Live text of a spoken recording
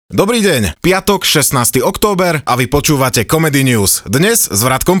Dobrý deň, piatok 16. október a vy počúvate Comedy News. Dnes s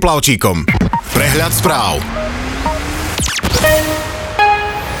Vratkom Plavčíkom. Prehľad správ.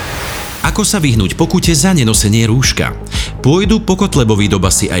 Ako sa vyhnúť pokute za nenosenie rúška? Pôjdu po Kotlebovi do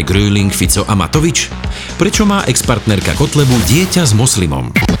basy aj Gröling, Fico a Matovič? Prečo má ex-partnerka Kotlebu dieťa s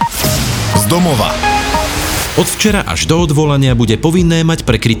moslimom? Z domova. Od včera až do odvolania bude povinné mať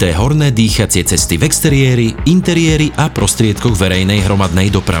prekryté horné dýchacie cesty v exteriéri, interiéri a prostriedkoch verejnej hromadnej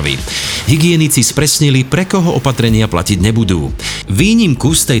dopravy. Hygienici spresnili, pre koho opatrenia platiť nebudú.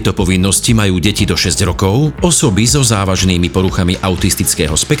 Výnimku z tejto povinnosti majú deti do 6 rokov, osoby so závažnými poruchami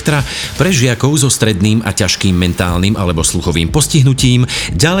autistického spektra, pre žiakov so stredným a ťažkým mentálnym alebo sluchovým postihnutím,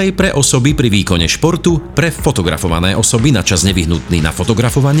 ďalej pre osoby pri výkone športu, pre fotografované osoby na čas nevyhnutný na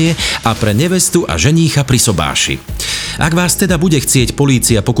fotografovanie a pre nevestu a ženícha pri sobáši. Ak vás teda bude chcieť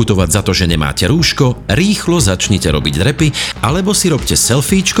polícia pokutovať za to, že nemáte rúško, rýchlo začnite robiť drepy, alebo si robte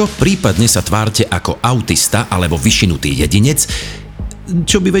selfiečko, prípadne sa tvárte ako autista alebo vyšinutý jedinec,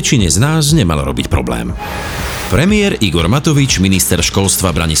 čo by väčšine z nás nemalo robiť problém. Premiér Igor Matovič, minister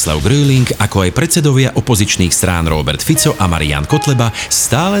školstva Branislav Gröling, ako aj predsedovia opozičných strán Róbert Fico a Marián Kotleba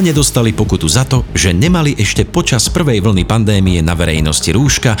stále nedostali pokutu za to, že nemali ešte počas prvej vlny pandémie na verejnosti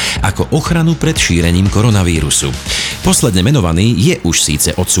rúška ako ochranu pred šírením koronavírusu. Posledne menovaný je už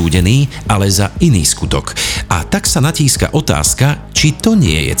síce odsúdený, ale za iný skutok. A tak sa natíska otázka, či to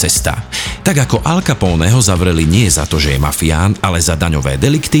nie je cesta. Tak ako Al Caponeho zavreli nie za to, že je mafián, ale za daňové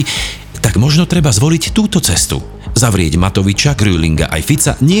delikty, tak možno treba zvoliť túto cestu. Zavrieť Matoviča, Grölinga aj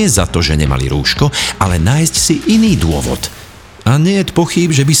Fica nie za to, že nemali rúško, ale nájsť si iný dôvod. A nie je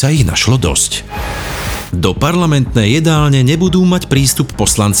pochýb, že by sa ich našlo dosť. Do parlamentnej jedálne nebudú mať prístup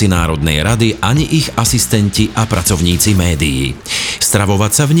poslanci Národnej rady ani ich asistenti a pracovníci médií.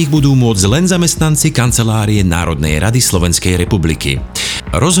 Stravovať sa v nich budú môcť len zamestnanci Kancelárie Národnej rady Slovenskej republiky.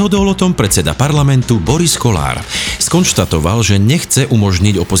 Rozhodol o tom predseda parlamentu Boris Kollár. Skonštatoval, že nechce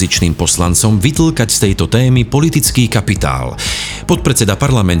umožniť opozičným poslancom vytlkať z tejto témy politický kapitál. Podpredseda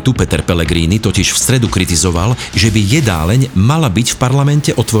parlamentu Peter Pellegrini totiž v stredu kritizoval, že by jedáleň mala byť v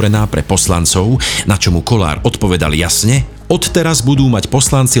parlamente otvorená pre poslancov, na čomu Kollár odpovedal jasne: odteraz budú mať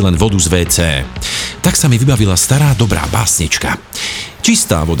poslanci len vodu z WC. Tak sa mi vybavila stará dobrá básnička.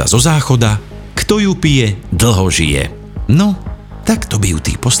 Čistá voda zo záchoda, kto ju pije, dlho žije. No, tak to by ju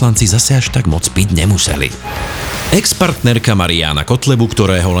tí poslanci zase až tak moc piť nemuseli. Ex-partnerka Mariána Kotlebu,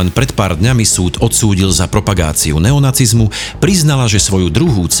 ktorého len pred pár dňami súd odsúdil za propagáciu neonacizmu, priznala, že svoju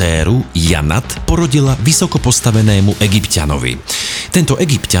druhú dcéru, Janat, porodila vysoko postavenému Egypťanovi. Tento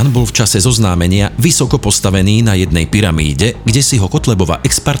Egypťan bol v čase zoznámenia vysoko postavený na jednej pyramíde, kde si ho Kotlebova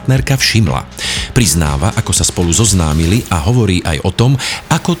ex-partnerka všimla. Priznáva, ako sa spolu zoznámili a hovorí aj o tom,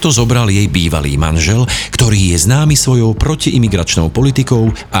 ako to zobral jej bývalý manžel, ktorý je známy svojou protiimigračnou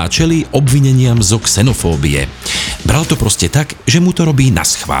politikou a čelí obvineniam zo xenofóbie. Bral to proste tak, že mu to robí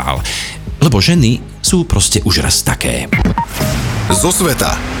naschvál, lebo ženy sú proste už raz také. Zo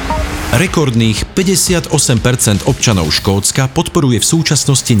sveta. Rekordných 58% občanov Škótska podporuje v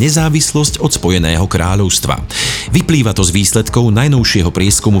súčasnosti nezávislosť od Spojeného kráľovstva. Vyplýva to z výsledkov najnovšieho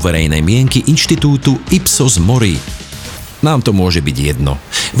prieskumu verejnej mienky inštitútu Ipsos Mori. Nám to môže byť jedno.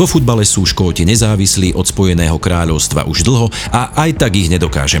 Vo futbale sú Škóti nezávislí od Spojeného kráľovstva už dlho a aj tak ich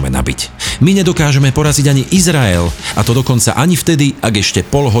nedokážeme nabiť. My nedokážeme poraziť ani Izrael, a to dokonca ani vtedy, ak ešte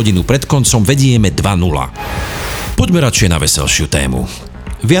pol hodinu pred koncom vedieme 2-0. Poďme radšej na veselšiu tému.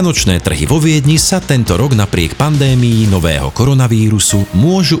 Vianočné trhy vo Viedni sa tento rok napriek pandémii nového koronavírusu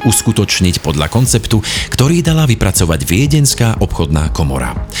môžu uskutočniť podľa konceptu, ktorý dala vypracovať Viedenská obchodná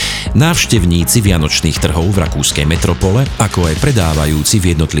komora. Návštevníci vianočných trhov v rakúskej metropole, ako aj predávajúci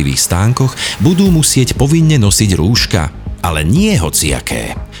v jednotlivých stánkoch, budú musieť povinne nosiť rúška, ale nie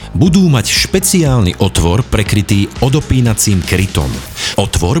hociaké. Budú mať špeciálny otvor prekrytý odopínacím krytom.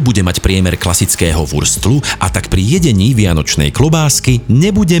 Otvor bude mať priemer klasického wurstlu a tak pri jedení vianočnej klobásky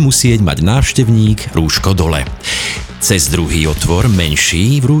nebude musieť mať návštevník rúško dole. Cez druhý otvor,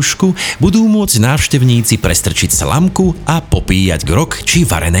 menší v rúšku, budú môcť návštevníci prestrčiť slamku a popíjať grog či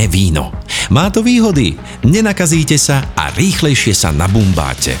varené víno. Má to výhody, nenakazíte sa a rýchlejšie sa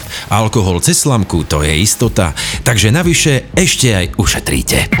nabumbáte. Alkohol cez slamku, to je istota, takže navyše ešte aj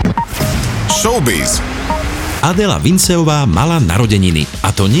ušetríte. Showbiz. Adela Vinceová mala narodeniny, a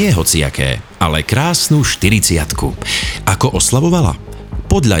to nie hociaké, ale krásnu 40-ku. Ako oslavovala?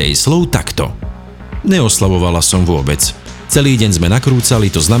 Podľa jej slov takto. Neoslavovala som vôbec. Celý deň sme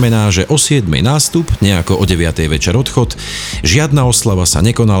nakrúcali, to znamená, že o 7 nástup, nejako o 9 večer odchod, žiadna oslava sa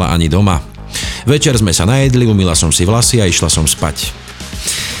nekonala ani doma. Večer sme sa najedli, umyla som si vlasy a išla som spať.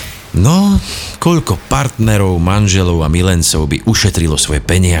 No, koľko partnerov, manželov a milencov by ušetrilo svoje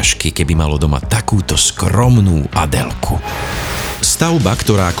peniažky, keby malo doma takúto skromnú Adelku. Stavba,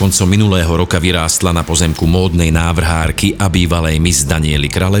 ktorá koncom minulého roka vyrástla na pozemku módnej návrhárky a bývalej Miss Daniely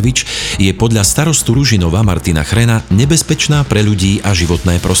Kralevič, je podľa starostu Ružinova Martina Chrena nebezpečná pre ľudí a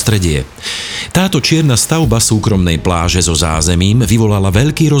životné prostredie. Táto čierna stavba súkromnej pláže so zázemím vyvolala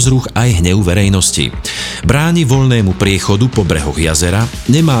veľký rozruch aj hnev verejnosti. Bráni voľnému priechodu po brehoch jazera,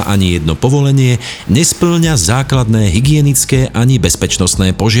 nemá ani jedno povolenie, nespĺňa základné hygienické ani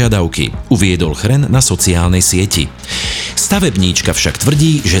bezpečnostné požiadavky, uviedol Chren na sociálnej sieti. Stavebníčka však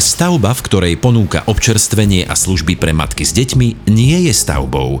tvrdí, že stavba, v ktorej ponúka občerstvenie a služby pre matky s deťmi, nie je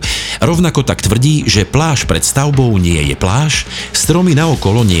stavbou. Rovnako tak tvrdí, že pláž pred stavbou nie je pláž, stromy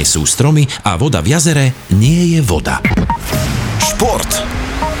naokolo nie sú stromy a voda v jazere nie je voda. Šport.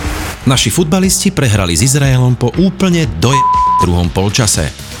 Naši futbalisti prehrali s Izraelom po úplne druhom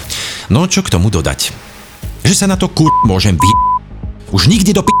polčase. No čo k tomu dodať? Že sa na to môžem Už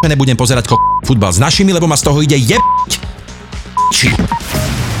nikdy do nebudem pozerať futbal s našimi, lebo ma z toho ide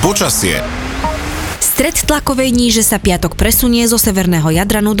Počasie. Stred tlakovej níže sa piatok presunie zo severného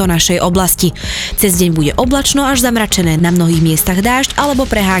Jadranu do našej oblasti. Cez deň bude oblačno až zamračené, na mnohých miestach dážď alebo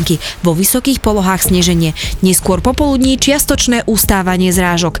prehánky, vo vysokých polohách sneženie. Neskôr popoludní čiastočné ustávanie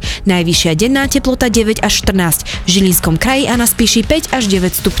zrážok. Najvyššia denná teplota 9 až 14, v Žilinskom kraji a na Spiši 5 až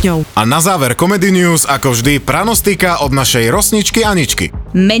 9 stupňov. A na záver Comedy News, ako vždy, pranostika od našej rosničky Aničky.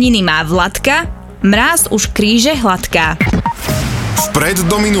 Meniny má Vladka, mráz už kríže hladká. Vpred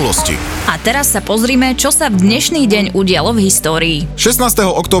do minulosti. A teraz sa pozrime, čo sa v dnešný deň udialo v histórii. 16.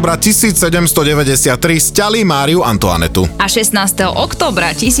 októbra 1793 sťali Máriu Antoanetu. A 16.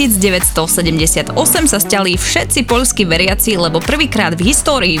 októbra 1978 sa sťali všetci poľskí veriaci, lebo prvýkrát v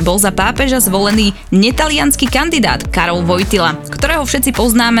histórii bol za pápeža zvolený netaliansky kandidát Karol Wojtyla, ktorého všetci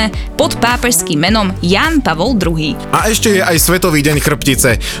poznáme pod pápežským menom Ján Pavol II. A ešte je aj Svetový deň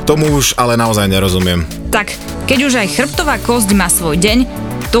chrbtice. Tomu už ale naozaj nerozumiem. Tak, keď už aj chrbtová kosť má svoj deň,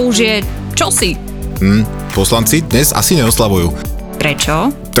 to už je čosi. Poslanci dnes asi neoslavujú.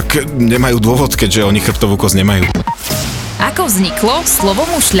 Prečo? Tak nemajú dôvod, keďže oni chrbtovú kosť nemajú. Ako vzniklo slovo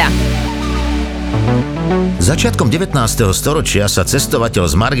mušľa? Začiatkom 19. storočia sa cestovateľ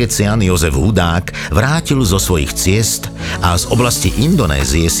z Margecian Jozef Hudák vrátil zo svojich ciest a z oblasti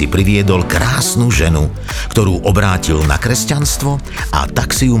Indonézie si priviedol krásnu ženu, ktorú obrátil na kresťanstvo a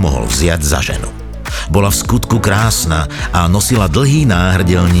tak si ju mohol vziať za ženu. Bola v skutku krásna a nosila dlhý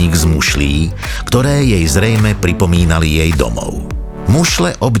náhrdelník z mušlí, ktoré jej zrejme pripomínali jej domov.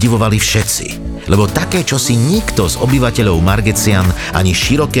 Mušle obdivovali všetci, lebo také čosi nikto z obyvateľov Margecian ani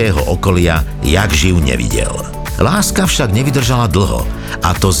širokého okolia jak živ nevidel. Láska však nevydržala dlho,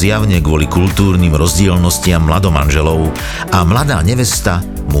 a to zjavne kvôli kultúrnym rozdielnostiam mladomanželov, a mladá nevesta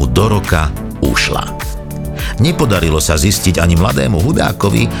mu do roka ušla. Nepodarilo sa zistiť ani mladému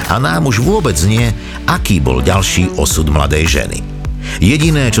Hudákovi a nám už vôbec nie, aký bol ďalší osud mladej ženy.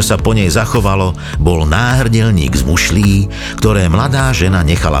 Jediné, čo sa po nej zachovalo, bol náhrdelník z mušlí, ktoré mladá žena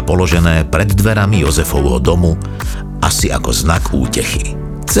nechala položené pred dverami Jozefovho domu, asi ako znak útechy.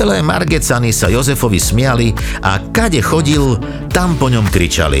 Celé Margecany sa Jozefovi smiali a kade chodil, tam po ňom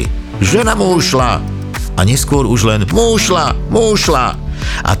kričali: "Žena mu ušla!" A neskôr už len "Múšla, múšla!"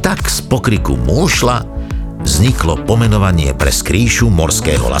 A tak z pokriku "múšla" vzniklo pomenovanie pre skrýšu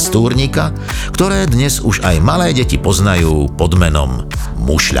morského lastúrnika, ktoré dnes už aj malé deti poznajú pod menom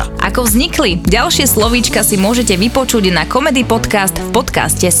mušľa. Ako vznikli? Ďalšie slovíčka si môžete vypočuť na Comedy Podcast v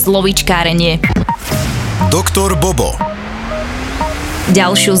podcaste Slovíčkárenie. Doktor Bobo.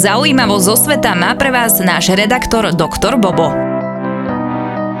 Ďalšiu zaujímavosť zo sveta má pre vás náš redaktor Doktor Bobo.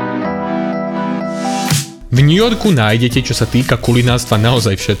 V New Yorku nájdete, čo sa týka kulinárstva,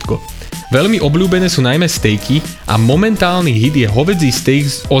 naozaj všetko. Veľmi obľúbené sú najmä stejky a momentálny hit je hovädzí steak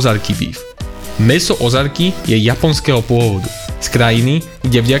z Ozarky beef. Mäso Ozarky je japonského pôvodu, z krajiny,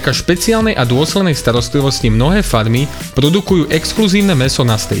 kde vďaka špeciálnej a dôslednej starostlivosti mnohé farmy produkujú exkluzívne mäso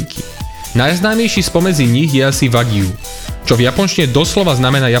na stejky. Najznámejší spomedzi nich je asi Wagyu, čo v japončine doslova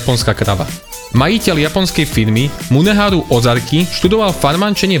znamená japonská krava. Majiteľ japonskej firmy Muneharu Ozarky študoval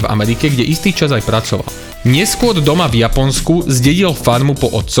farmančenie v Amerike, kde istý čas aj pracoval. Neskôr doma v Japonsku zdedil farmu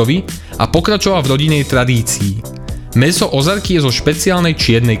po otcovi a pokračoval v rodinnej tradícii. Mäso Ozarky je zo špeciálnej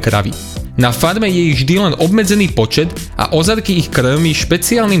čiernej kravy. Na farme je ich vždy len obmedzený počet a Ozarky ich krmí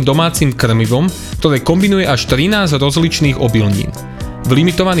špeciálnym domácim krmivom, ktoré kombinuje až 13 rozličných obilnín. V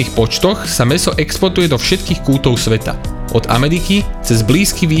limitovaných počtoch sa mäso exportuje do všetkých kútov sveta, od Ameriky cez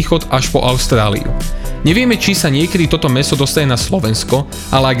Blízky východ až po Austráliu. Nevieme, či sa niekedy toto mäso dostane na Slovensko,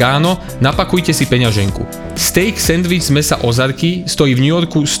 ale ak áno, napakujte si peňaženku. Steak sandwich z mäsa Ozarky stojí v New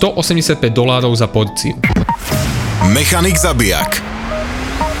Yorku $185 za porciu. Mechanik zabijak.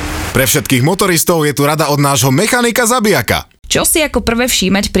 Pre všetkých motoristov je tu rada od nášho mechanika zabijaka. Čo si ako prvé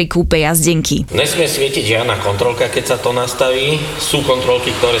všímať pri kúpe jazdenky? Nesmie svietiť žiadna kontrolka, keď sa to nastaví. Sú kontrolky,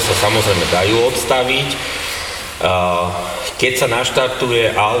 ktoré sa samozrejme dajú odstaviť. Keď sa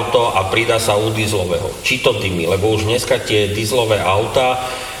naštartuje auto a pridá sa u dieselového, či to dymí, lebo už dneska tie dieselové auta,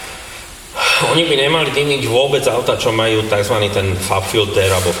 oni by nemali dymiť vôbec auta, čo majú tzv. Ten FAB filter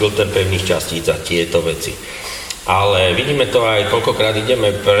alebo filter pevných častíc a tieto veci. Ale vidíme to aj, koľkokrát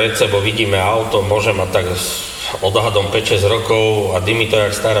ideme pred sebou, vidíme auto, môže mať tak odhadom 5-6 rokov a dymí to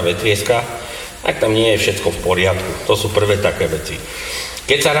jak stará vetrieska, tak tam nie je všetko v poriadku. To sú prvé také veci.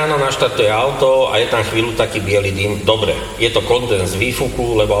 Keď sa ráno naštartuje auto a je tam chvíľu taký biely dym, dobre, je to kondens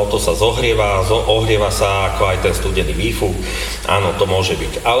výfuku, lebo auto sa zohrieva, ohrieva sa ako aj ten studený výfuk, áno, to môže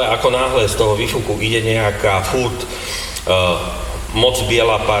byť. Ale ako náhle z toho výfuku ide nejaká furt moc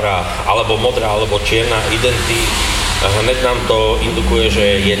biela para, alebo modrá, alebo čierna identy, hneď nám to indukuje,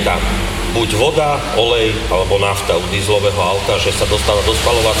 že je tam buď voda, olej alebo nafta u dieselového auta, že sa dostáva do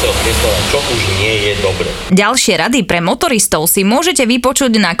spaľovacieho priestora, čo už nie je dobre. Ďalšie rady pre motoristov si môžete vypočuť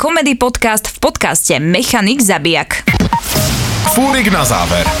na Comedy Podcast v podcaste Mechanik zabijak. Fúrik na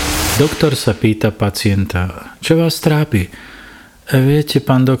záver. Doktor sa pýta pacienta, čo vás trápi? Viete,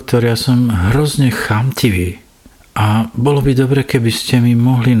 pán doktor, ja som hrozne chamtivý. A bolo by dobre, keby ste mi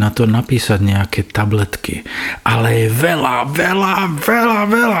mohli na to napísať nejaké tabletky. Ale je veľa.